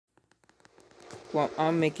Well,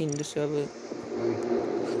 I'm making the server.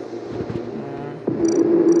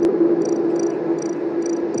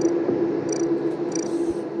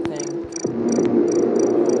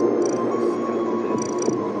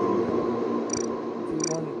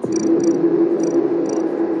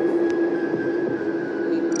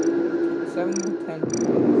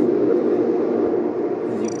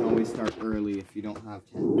 Because you can always start early if you don't have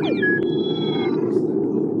 10 minutes.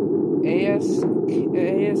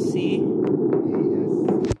 ASC.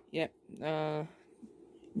 Yep.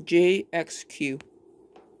 JXQ.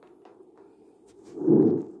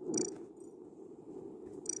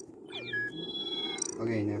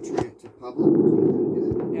 Okay, now turn it to public.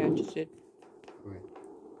 Do Yeah, I just did. Okay.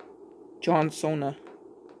 John Sona.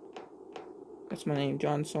 That's my name,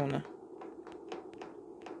 John Sona.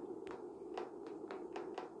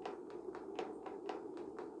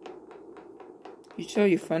 You tell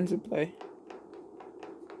your friends to play.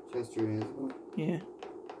 Chester is what? Yeah.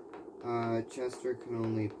 Chester can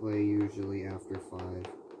only play usually after 5.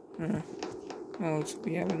 Well,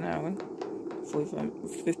 we have an hour.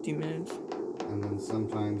 50 minutes. And then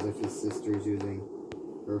sometimes if his sister's using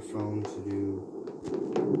her phone to do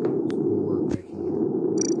schoolwork, I can.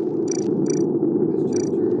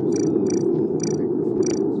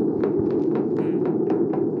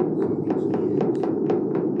 Because Chester's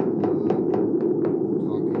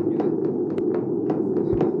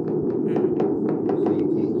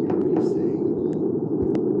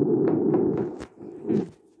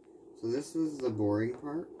phone This is the boring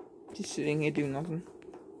part. Just sitting here doing nothing.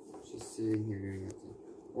 Just sitting here doing nothing.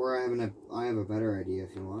 Or I have a better idea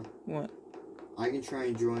if you want. What? I can try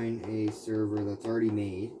and join a server that's already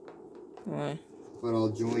made. Why? But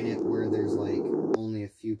I'll join it where there's like only a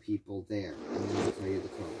few people there, and then I'll tell you the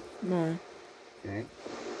code. No. Okay.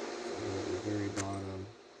 So at the very bottom.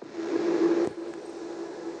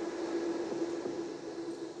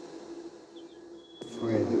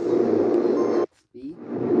 Okay, the code is XB.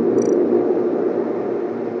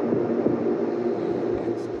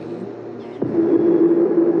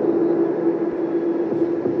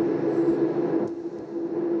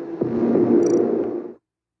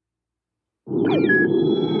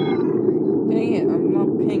 Dang it, I'm not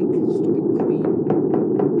pink, stupid queen.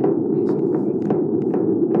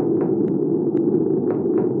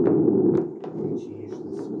 Change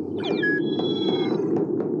the speed.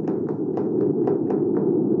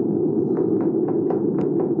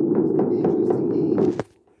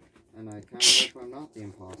 And I kind of hope I'm not the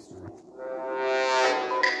imposter.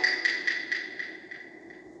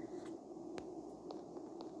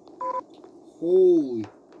 Holy!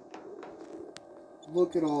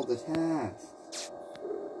 Look at all the tasks.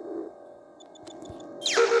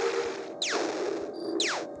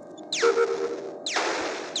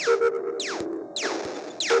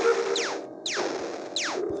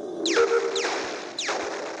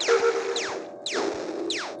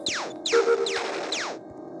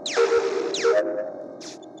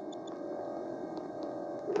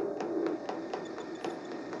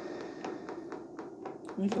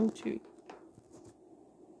 We go to.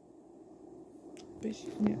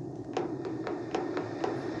 Yeah.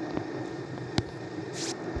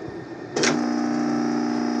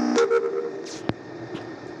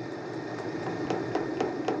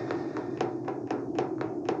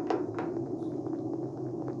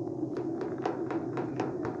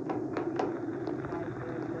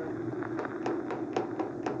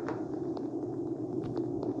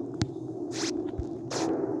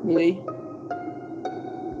 Really?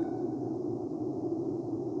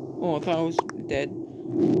 Oh, I thought I was dead.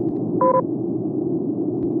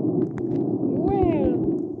 Where?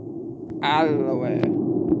 Where?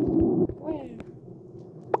 Where?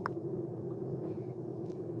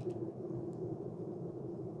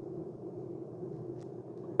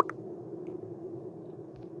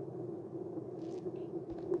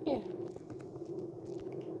 Yeah.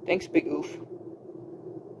 Thanks, Big Oof.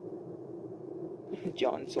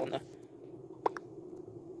 John Sona.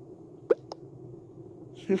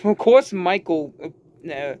 Of course, Michael.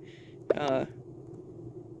 I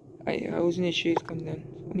was in the shades coming then.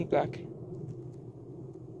 Only black.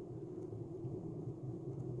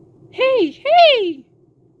 Hey, hey!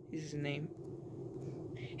 This is his name.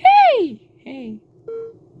 Hey, hey.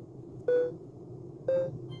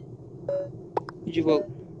 Did you vote?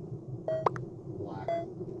 Black.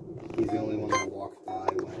 He's the only one that walked by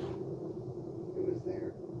when it was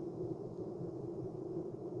there.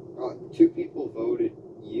 Oh, 2 people voted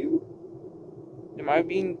you? Am I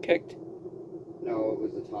being picked? No, it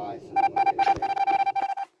was a tie, so no one did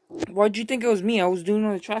it. Why'd you think it was me? I was doing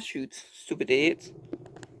all the trash shoots. Stupid idiots.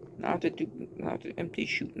 Now I have to empty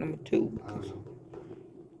shoot number 2. I don't know.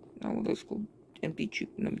 Now let's go empty tube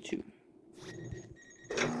number 2.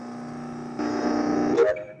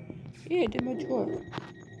 Yeah, I did my job.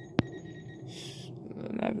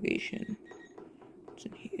 Navigation. What's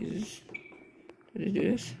in here? Did I do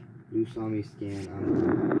this? You saw me scan.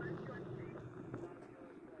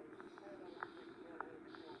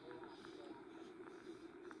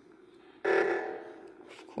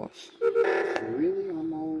 Of course. Really?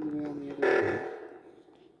 I'm all the way on the other way.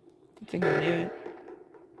 Good thing I knew it.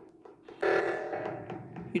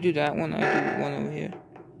 You do that one, I do one over here.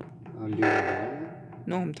 I'm doing that.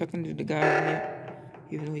 No, I'm talking to the guy over here.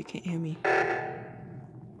 Even though he can't hear me.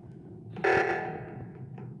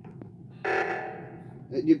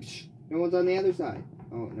 No one's on the other side.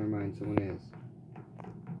 Oh, never mind. Someone is.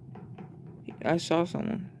 I saw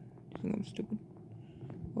someone. I think I'm stupid.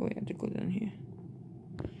 Oh, yeah, I have to go down here.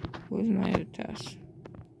 Where's my other task?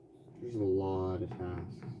 There's a lot of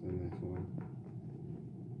tasks in this one.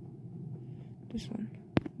 This one.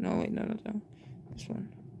 No, wait, no, not that one. This one.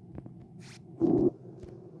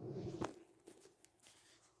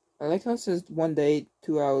 I like how it says 1 day,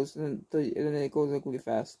 2 hours, and then it goes like really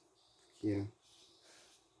fast. Yeah.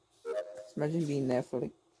 Just imagine being there for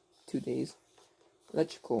like 2 days.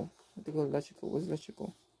 Electrical. I have to go electrical. What's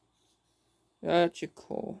electrical?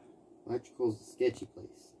 Electrical. Electrical's a sketchy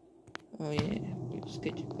place. Oh yeah,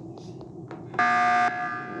 sketchy place.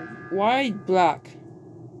 Why black?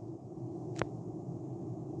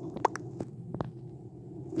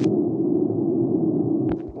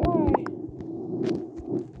 Why?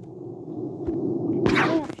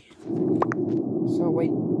 So wait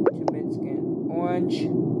 2 minutes again. Orange.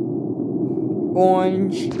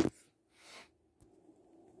 Orange.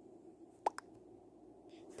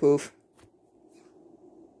 Poof.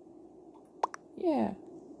 Yeah.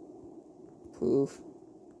 Poof.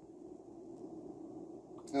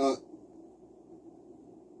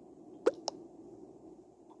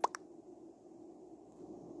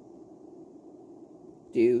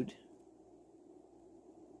 Dude.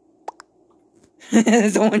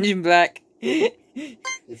 It's orange and black.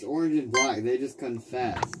 It's orange and black. They just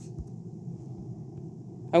confessed.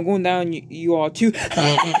 I'm going down. You are too.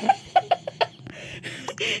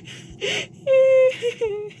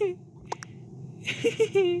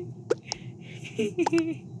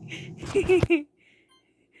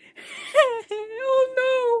 Oh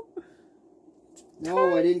no!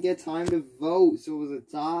 No, I didn't get time to vote, so it was a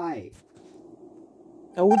tie.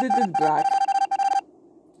 I voted the black.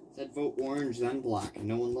 Said vote orange then black, and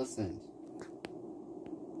no one listened.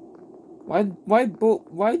 Why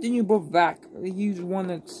didn't you vote black? Use one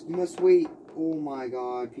that's. You must wait. Oh my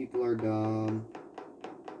god, people are dumb.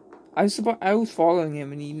 I was following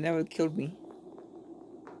him and he never killed me.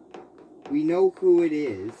 We know who it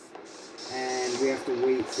is, and we have to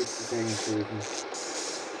wait 60 seconds so we can...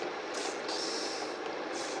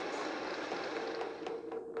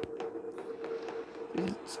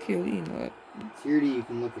 Security, you know what? Security, you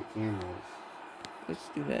can look at cameras. Let's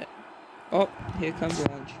do that. Oh, here comes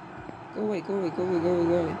orange. Go away, go away, go away, go away,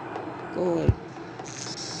 go away. Go away.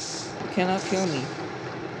 You cannot kill me.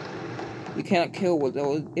 You cannot kill what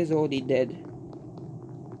is already dead.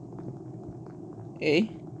 Eh?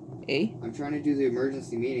 Eh? I'm trying to do the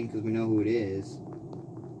emergency meeting because we know who it is.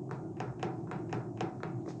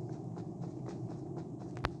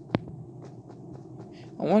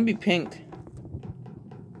 I want to be pink.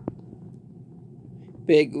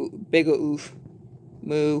 Bigger oof.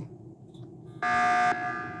 Moo.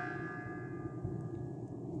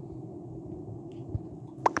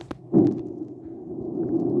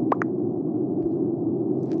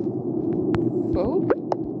 Vote?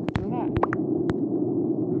 Black.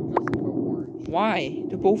 Why?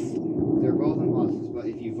 They're both imposters, but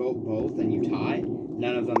if you vote both and you tie,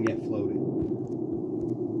 none of them get floated.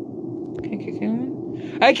 Can I kick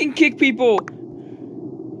anyone? I can kick people!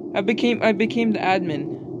 I became the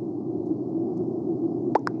admin.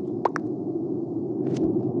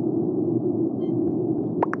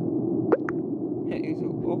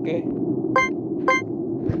 Okay.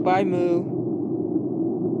 Bye, Moo.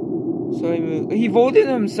 Sorry, Moo. He voted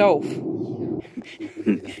himself. Yeah.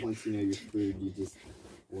 Once you know you're screwed, you just...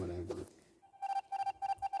 whatever.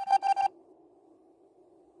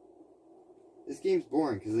 This game's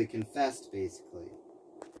boring because they confessed, basically.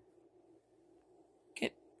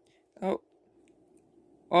 Oh.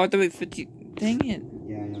 Oh, I thought we 50. Dang it.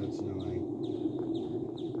 Yeah, I know, it's annoying.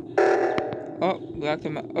 Oh, react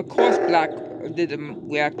him out. Of course, black did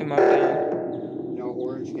react him out down. No,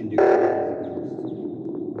 orange can do it.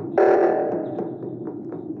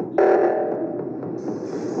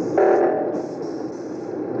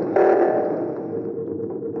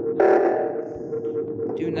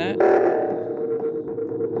 Do doing that.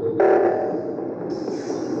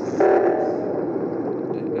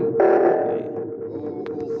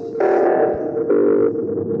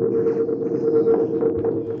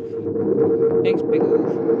 Thanks, Big Oof.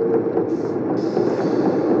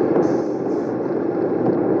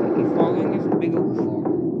 You following us, Big Oof?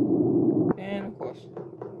 And of course.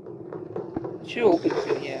 It should open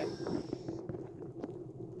soon, yeah.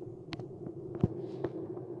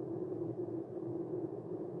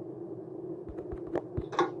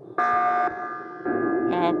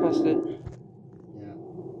 Ah, busted. Yeah.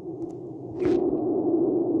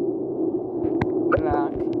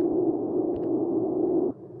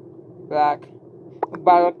 Black.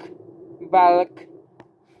 Barak.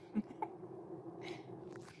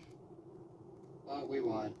 We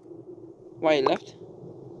won. Why you left?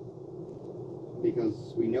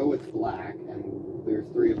 Because we know it's black, and there's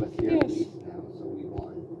 3 of us here at least now, so we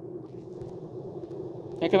won.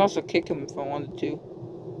 I could also kick him if I wanted to.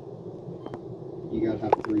 You gotta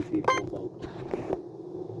have 3 people vote.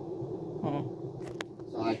 Oh.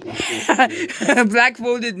 So I can Black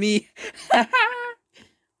voted me.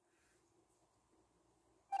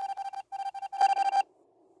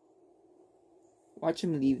 Watch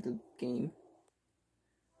him leave the game.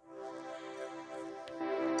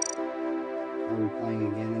 Are we playing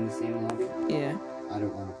again in the same lobby? Yeah. I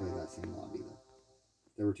don't want to play that same lobby though.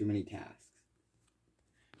 There were too many tasks.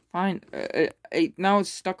 Fine. Now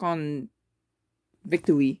it's stuck on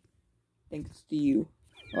victory. Thanks to you.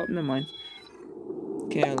 Oh, never mind.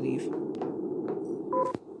 Okay, I'll leave.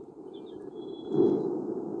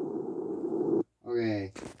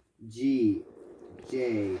 Okay. G,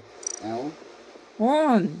 J, L.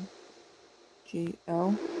 One. J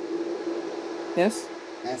L. S.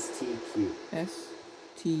 S, T, Q. S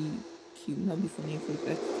T Q. That'd be funny if it's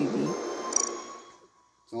S T B.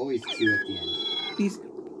 It's always Q at the end. Please.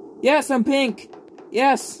 Yes, I'm pink.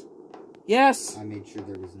 Yes. Yes. I made sure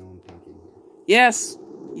there was no one pink in here. Yes.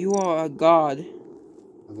 You are a god.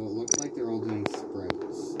 Although it looks like they're all doing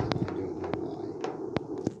sprouts, and I don't know why.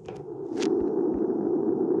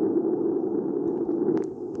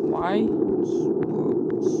 Why? Sprouts.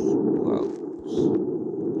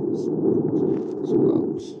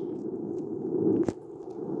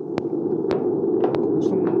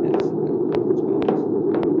 Someone else.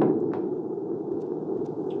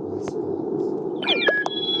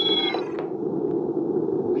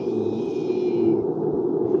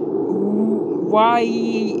 Why? I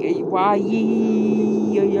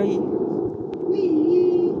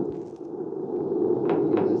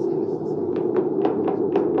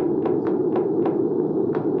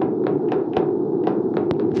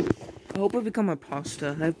hope I become a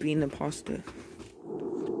pasta. I've been a pasta.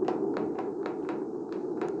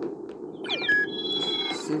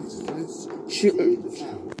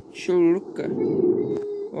 Chuluka.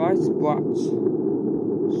 Why spots?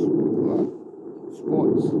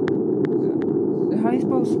 Sports. How do you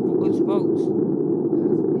spell sports?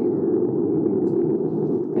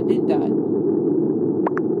 I did that.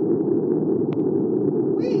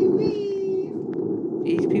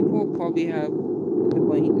 These people probably have the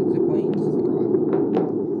planes.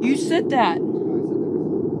 You said that.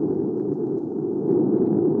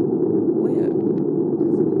 Where?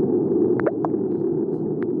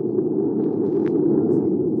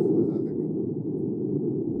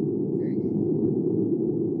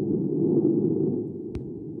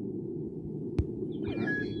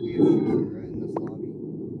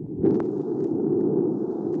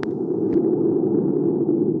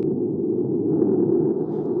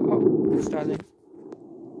 Starting.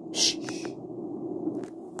 Shh.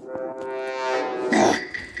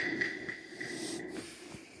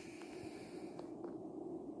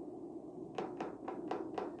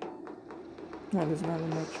 No, there's not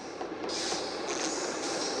much.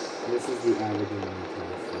 This is the average amount of time.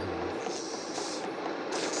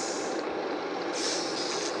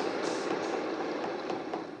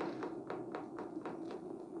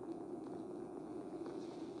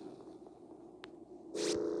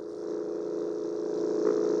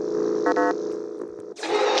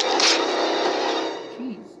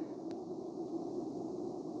 Jeez.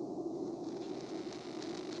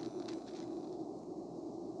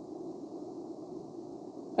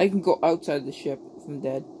 I can go outside the ship if I'm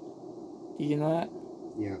dead. Did you know that?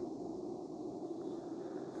 Yeah.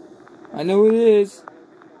 I know it is.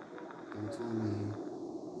 Don't tell me.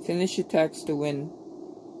 Finish attacks to win.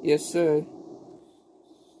 Yes, sir.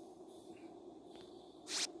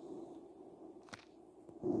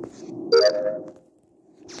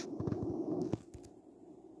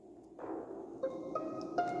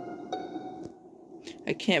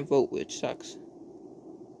 I can't vote, which sucks.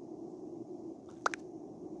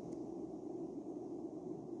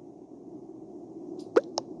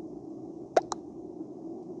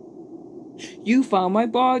 You found my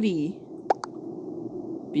body!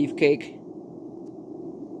 Beefcake.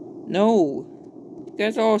 No! You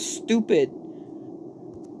guys are all stupid.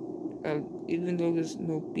 Even though there's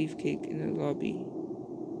no beefcake in the lobby.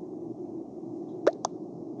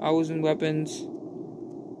 I was in weapons.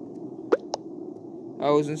 I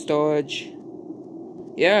was in storage.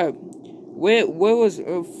 Yeah. Where was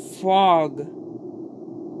a frog?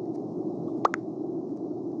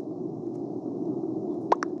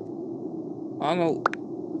 I don't know.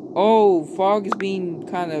 Oh, frog is being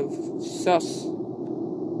kind of sus.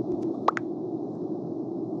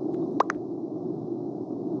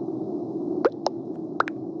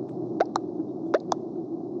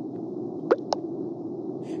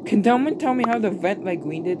 Can someone tell me how to vent like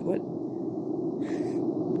Green did? What?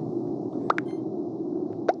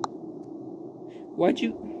 Why'd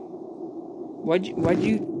you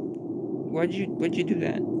do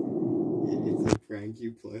that? It's a prank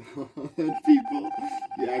you play on people.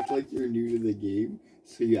 You act like you're new to the game,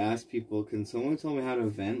 so you ask people, can someone tell me how to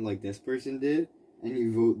vent like this person did? And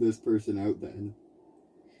you vote this person out then.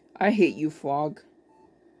 I hate you, frog.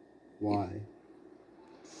 Why?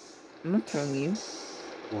 I'm not telling you.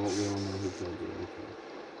 Well, we all know who told you, okay.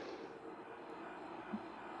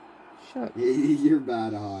 Shut up. You're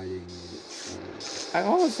bad at hiding it. I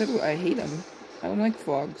always said I hate them. I don't like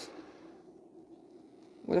frogs.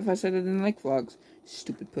 What if I said I didn't like frogs?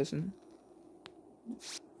 Stupid person.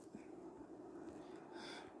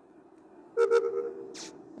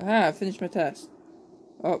 Ah, I finished my test.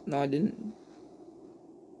 Oh, no I didn't.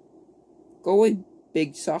 Go away,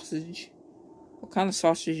 big sausage. What kind of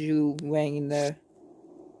sausage you weighing in there?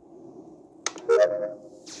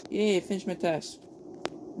 Yeah, I finished my test.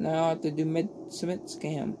 Now I have to do submit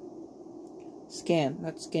scam. Scan,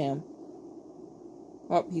 not scam.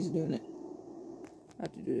 Oh, he's doing it. I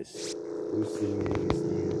have to do this. Who's submitting a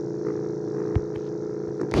scam?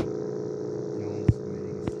 No one's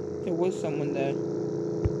submitting a scam. There was someone there.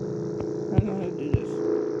 I don't know how to do this.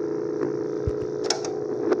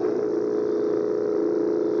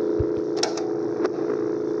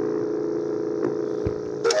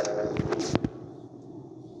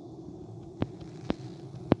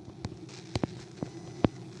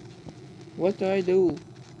 What do I do?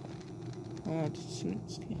 Oh, just submit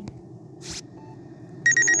scan.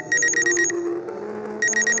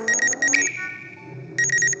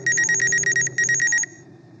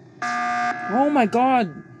 Oh my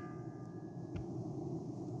god!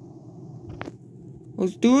 I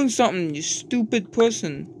was doing something, you stupid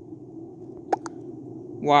person.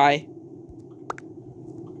 Why?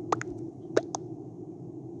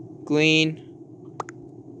 Green.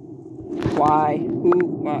 Why? Who?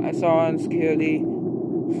 I saw on security.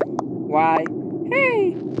 Why?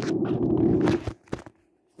 Hey!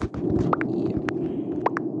 Yep.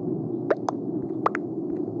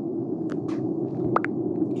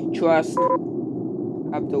 Trust.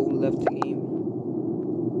 Abdul left the game.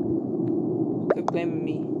 Quit blaming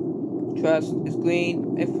me. Trust is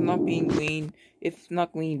green. If not being green. If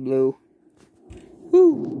not green, blue.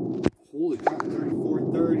 Woo! Holy crap,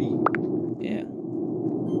 3430. Yeah.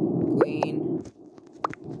 Green.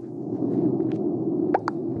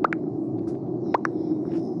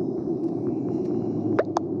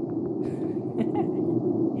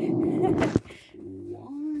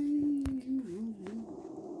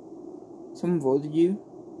 Someone voted you?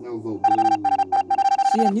 No, vote blue.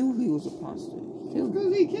 See, I knew he was a monster.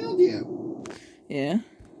 Because he killed you. Yeah.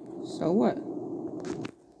 So what?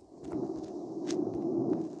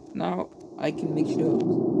 Now I can make sure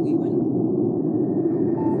we win.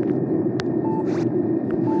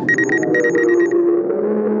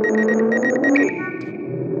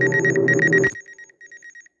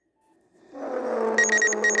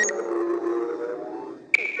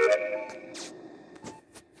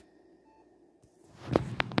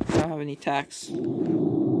 I don't have any tax.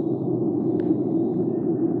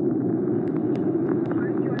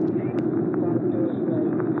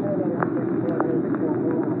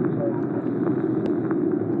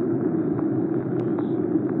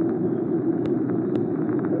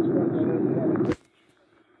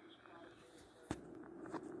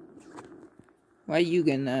 Why are you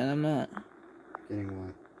getting that? I'm not. Getting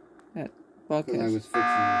what? That Because I podcast. was fixing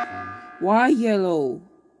your phone. Why yellow?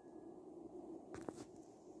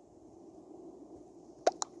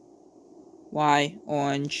 Why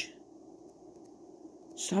orange?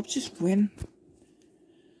 Stop just win.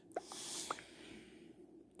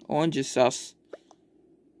 Orange is sus.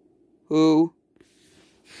 Who?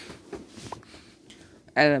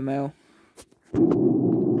 LML.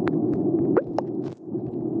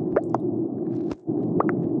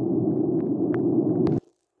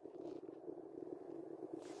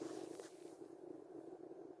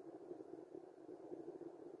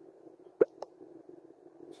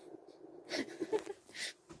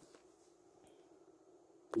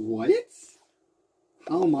 What?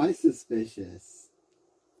 How am I suspicious?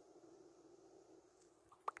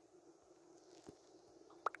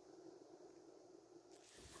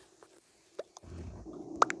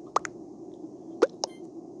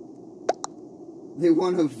 They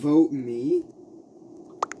want to vote me?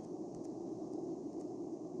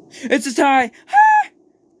 It's a tie!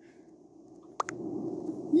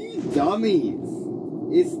 You dummies!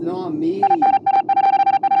 It's not me!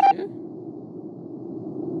 Sure.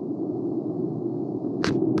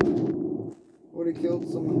 Would have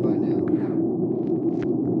killed someone by now.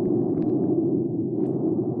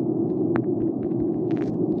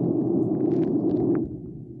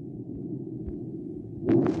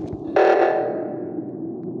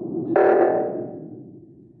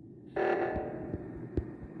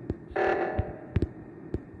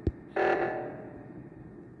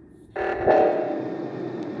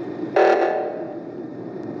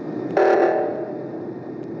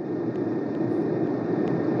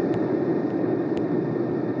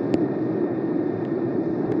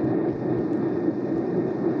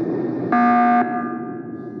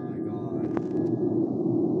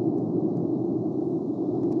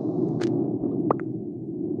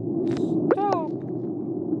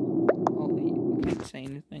 Say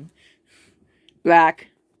anything.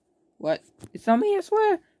 Black. What? It's not me, I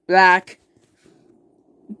swear. Black.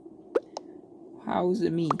 How is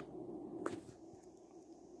it me?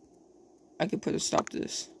 I could put a stop to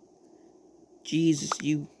this. Jesus,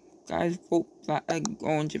 you guys vote black,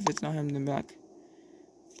 orange if it's not him, then black.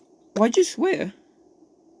 Why'd you swear?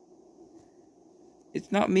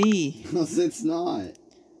 It's not me. Because it's not.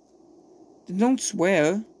 Then don't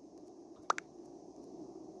swear.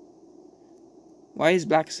 Why is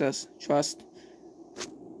black sus? Trust.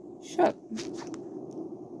 Shut.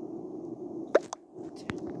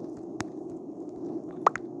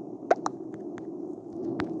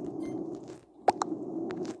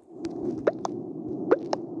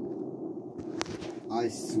 I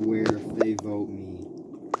swear if they vote me.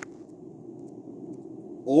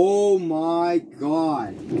 Oh my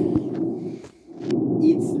god.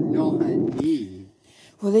 It's not me.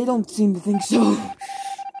 Well, they don't seem to think so.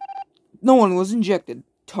 No one was injected.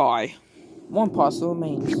 Tie. One parcel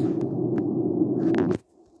remains.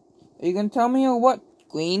 Are you gonna tell me or what,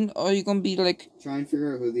 Green? Or are you gonna be like... Try and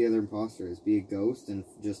figure out who the other imposter is. Be a ghost and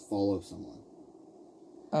just follow someone.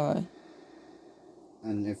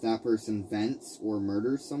 And if that person vents or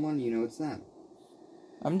murders someone, you know it's them.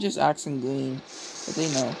 I'm just asking Green. But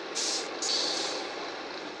they know.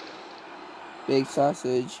 Big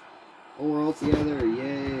sausage. Oh, we're all together.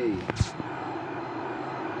 Yay.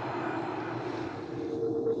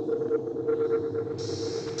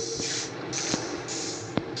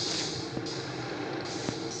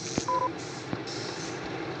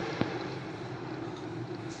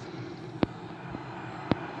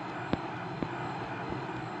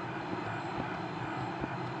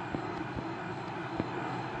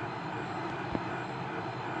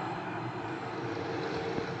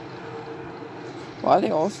 Why are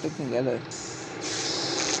they all sticking together?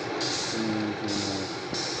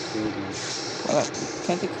 Well,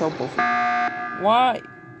 can't they kill both of them? Why?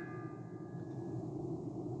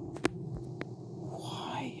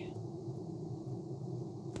 Why?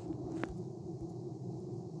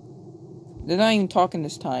 They're not even talking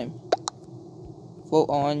this time. Vote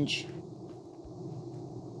orange. ...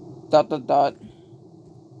 What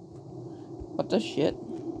the shit?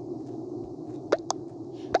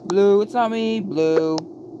 Blue, it's not me, Blue.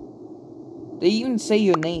 They even say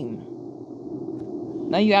your name.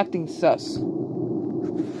 Now you're acting sus.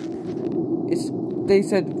 They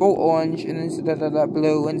said vote orange, and then it said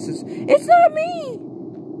blue, and it says, it's not me!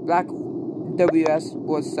 Black WS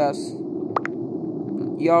was sus.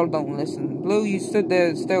 Y'all don't listen. Blue, you stood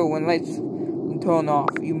there still when lights turn off.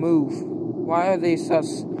 You move. Why are they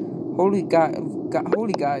sus? Holy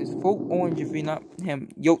guys, vote orange if you're not him.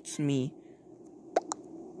 Yotes me.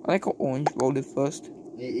 I like how orange voted first.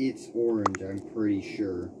 It's orange, I'm pretty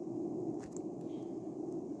sure.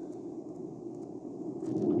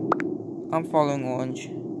 I'm following orange.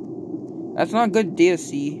 That's not good,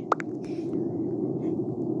 DSC.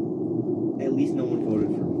 At least no one voted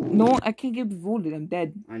for me. No, I can't get voted. I'm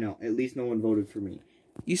dead. I know. At least no one voted for me.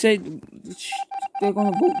 You said they're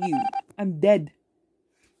gonna vote you. I'm dead.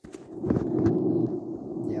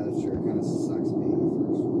 Yeah, that's true. It kind of sucks being the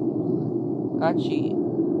first one. Actually,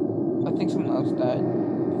 I think someone else died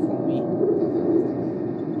before me.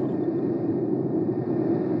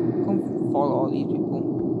 Come follow all these people.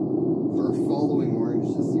 We're following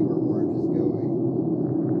orange to see where orange is going.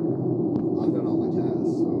 I've done all my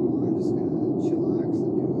tasks, so I'm just gonna chillax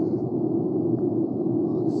and do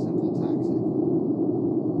a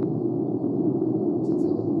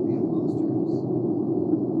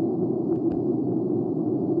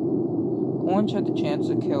Orange had the chance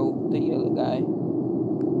to kill the yellow guy.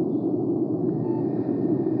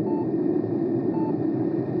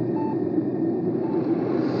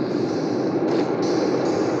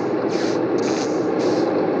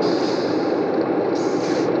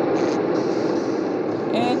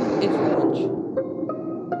 And it's Orange.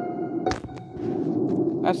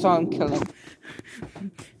 I saw him kill him.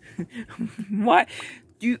 What?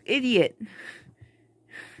 You idiot.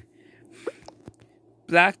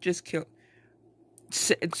 Black just killed.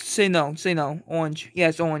 Say no. Say no. Orange.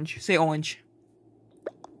 Yes, Orange. Say Orange.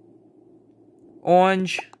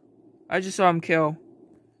 Orange. I just saw him kill.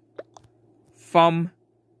 From.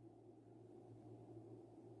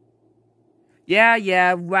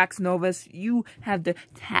 Yeah, Wax Novus. You have the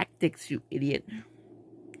tactics, you idiot.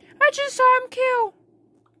 I just saw him kill.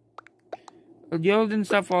 Yellow didn't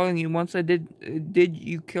stop following you. Once I did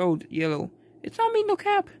you killed Yellow. It's not me, no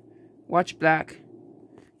cap. Watch Black.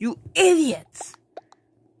 You idiots!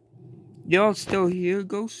 Y'all still here,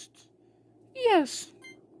 Ghost? Yes.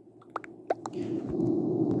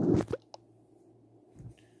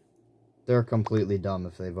 They're completely dumb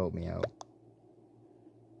if they vote me out.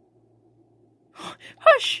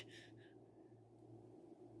 Hush!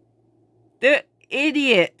 They're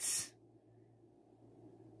idiots.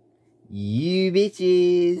 You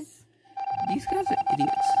bitches. These guys are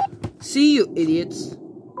idiots. See you, idiots.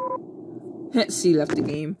 C left the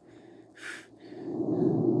game.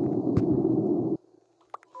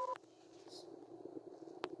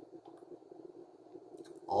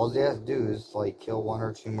 All they have to do is, like, kill 1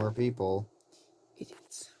 or 2 more people.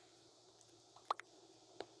 Idiots.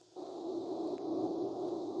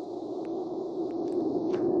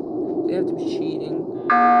 They have to be cheating.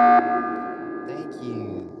 Thank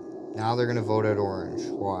you. Now they're gonna vote out Orange.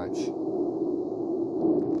 Watch.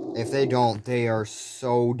 If they don't, they are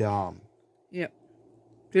so dumb. Yep.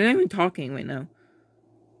 They're not even talking right now.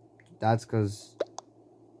 That's because...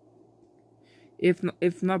 If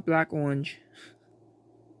not Black, Orange.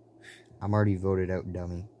 I'm already voted out,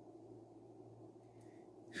 dummy.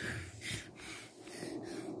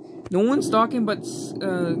 No one's talking, but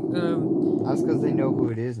That's because they know who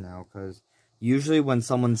it is now. Because usually when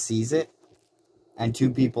someone sees it, and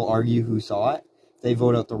 2 people argue who saw it, they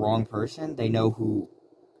vote out the wrong person. They know who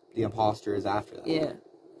the imposter is after that. yeah.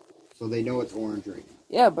 So they know it's Orange right now.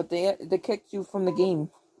 Yeah, but they kicked you from the game.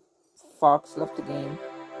 Fox left the game.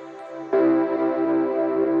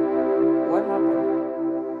 What happened?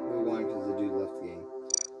 We won because the dude left the game.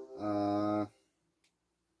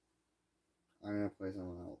 I'm gonna play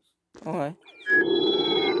someone else. Okay.